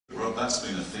Rob, that's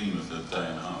been a theme of the day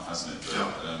and a half, hasn't it? That,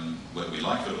 whether we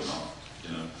like it or not, you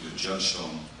know, you're judged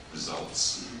on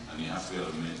results, and you have to be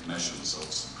able to measure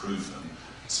results and prove them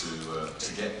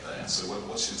to get there. So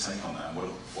what's your take on that?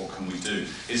 What can we do?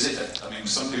 Is it, I mean,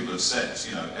 some people have said,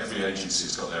 you know, every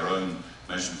agency's got their own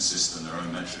measurement system, their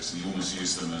own metrics, and you almost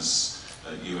use them as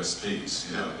USPs,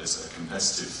 you know, as a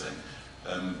competitive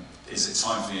thing. Is it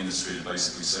time for the industry to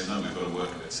basically say, no, we've got to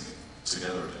work a bit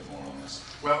together a bit more on this?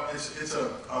 Well, it's a,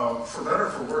 for better or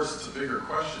for worse, it's a bigger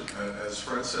question. As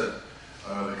Fred said,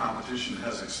 the competition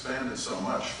has expanded so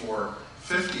much. For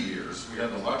 50 years, we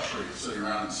had the luxury of sitting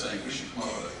around and saying, we should come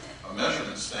up with a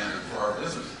measurement standard for our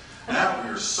business. Now we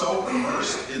are so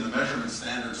immersed in the measurement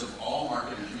standards of all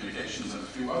marketing communications and a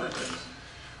few other things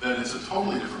that it's a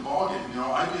totally different ballgame. You know,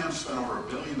 IBM spent over $1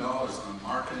 billion on a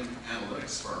marketing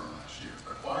analytics firm last year,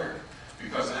 acquired it,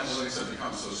 because analytics had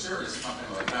become so serious, a company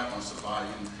like that wants to buy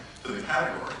into the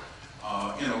category.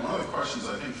 You know, one of the questions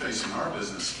I think facing our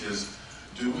business is,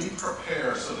 do we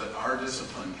prepare so that our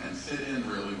discipline can fit in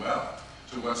really well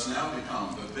to what's now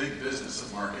become the big business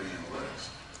of marketing analytics?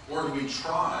 Or do we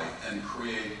try and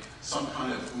create some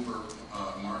kind of uber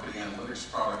marketing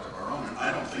analytics product of our own? And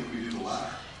I don't think we do the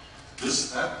latter.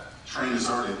 That train has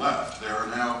already left. There are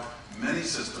now many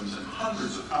systems and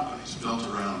hundreds of companies built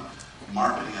around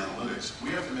marketing analytics. We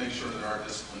have to make sure that our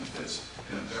discipline fits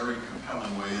in a very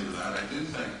compelling way into that. I do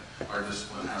think our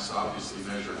discipline has to obviously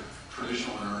measure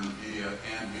traditional and earned media,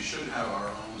 and we should have our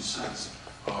own sense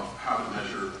of how to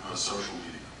measure social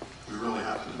media. We really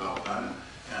have to develop that,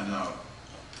 and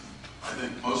I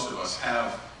think most of us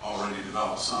have already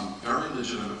developed some very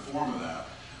legitimate form of that.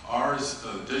 Ours,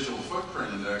 the digital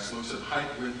footprint index, looks at height,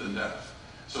 width, and depth.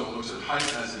 So it looks at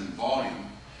height as in volume,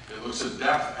 it looks at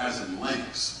depth as in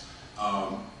links,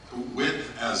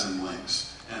 width as in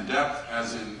links, and depth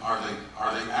as in are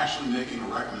they actually making a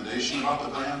recommendation about the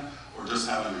brand or just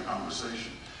having a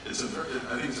conversation? I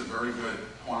think it's a very good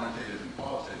quantitative and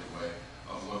qualitative way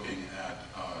of looking at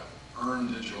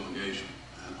earned digital engagement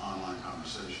and online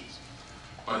conversations.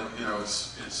 But you know,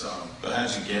 But how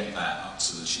do you get that up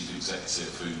to the chief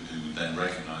executive who would then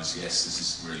recognise, yes, this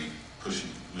is really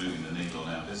moving the needle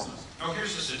on our business? Oh,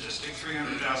 here's a statistic: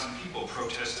 300,000 people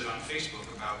protested on Facebook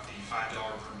about the $5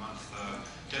 per month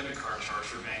debit card charge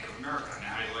for Bank of America.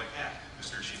 Now, how do you like that,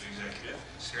 Mr. Chief Executive?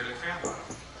 Scared the crap out of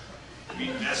them. I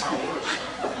mean, that's how it works.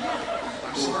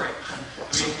 I'm sorry.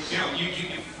 I mean,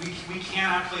 you know, we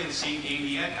cannot play the same game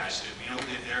the ad guys do. You know,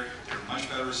 they're much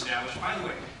better established. By the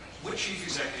way, what chief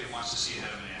executive wants to see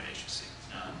ahead of an ad agency?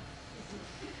 None.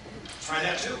 Try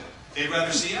that too. They'd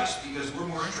rather see us because we're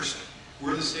more interested.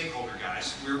 We're the stakeholder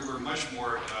guys. We're much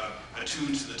more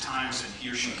attuned to the times that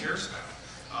he or she cares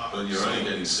about. But you're only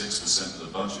getting 6% of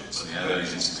the budget, so the ad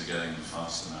agencies are getting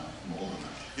faster now, more than that.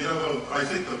 You know, I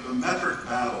think that the metric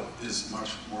battle is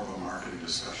much more of a marketing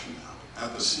discussion now.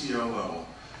 At the CEO level,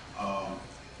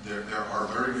 there are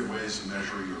very good ways of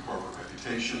measuring your corporate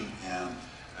reputation, and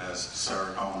as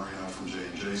Sarah Calmarino from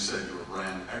J&J said, your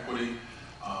brand equity.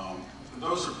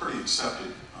 Those are pretty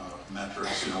accepted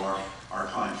metrics. You know, our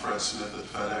client Fred Smith at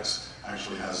FedEx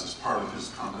actually has as part of his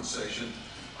compensation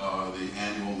the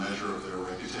annual measure of their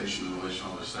reputation in relation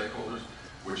to other stakeholders,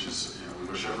 which is, you know,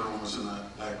 we wish everyone was in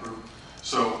that group.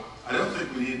 So I don't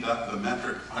think we need the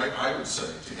metric, I would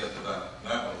say, to get to that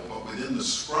level. But within the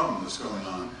scrum that's going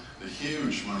on, the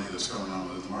huge money that's going on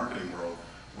within the marketing world,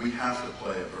 we have to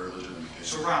play a very legitimate game.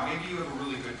 So Rob, maybe you have a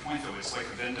really good point though. It's like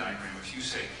a Venn diagram. If you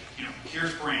say, you know,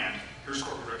 here's brand, here's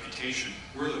corporate reputation,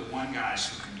 we're the one guys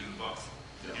who can do both.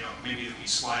 Yeah. You know, maybe we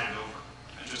slide it over.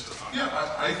 Just a thought. Yeah,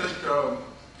 I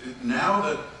think now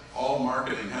that all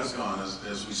marketing has gone,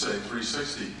 as we say,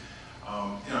 360, you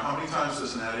know, how many times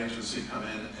does an ad agency come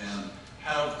in and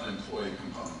have an employee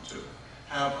component to it?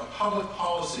 Have a public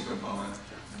policy component,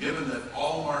 given that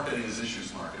all marketing is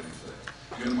issues marketing today.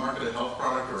 You're going to market a health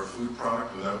product or a food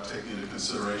product without taking into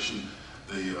consideration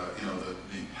the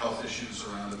health issues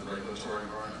around it, the regulatory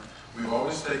environment. We've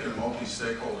always taken a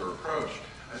multi-stakeholder approach.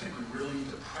 I think we really need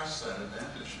to press that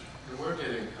advantage. We're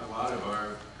getting a lot of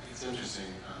it's interesting,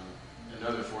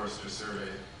 another Forrester survey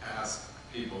asked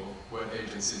people what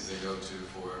agencies they go to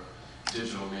for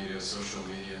digital media, social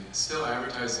media, and still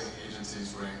advertising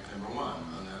agencies rank #1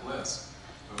 on that list.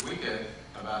 But we get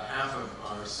about half of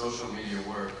our social media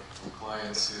work from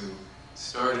clients who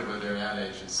started with their ad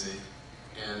agency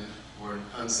and were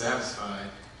unsatisfied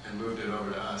and moved it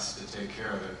over to us to take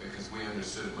care of it because we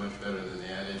understood it much better than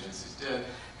the ad agencies did.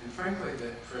 And frankly,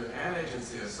 for an ad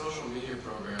agency, a social media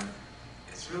program,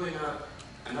 it's really not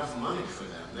enough money for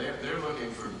them. They're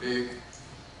looking for big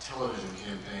television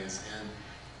campaigns, and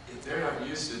if they're not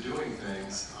used to doing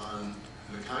things on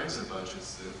the kinds of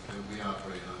budgets that we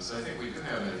operate on. So I think we do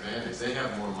have an advantage. They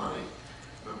have more money,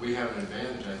 but we have an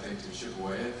advantage, I think, to chip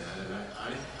away at that.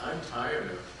 And I'm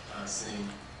tired of seeing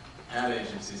ad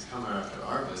agencies come after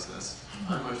our business.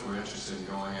 I'm much more interested in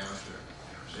going after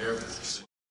their business.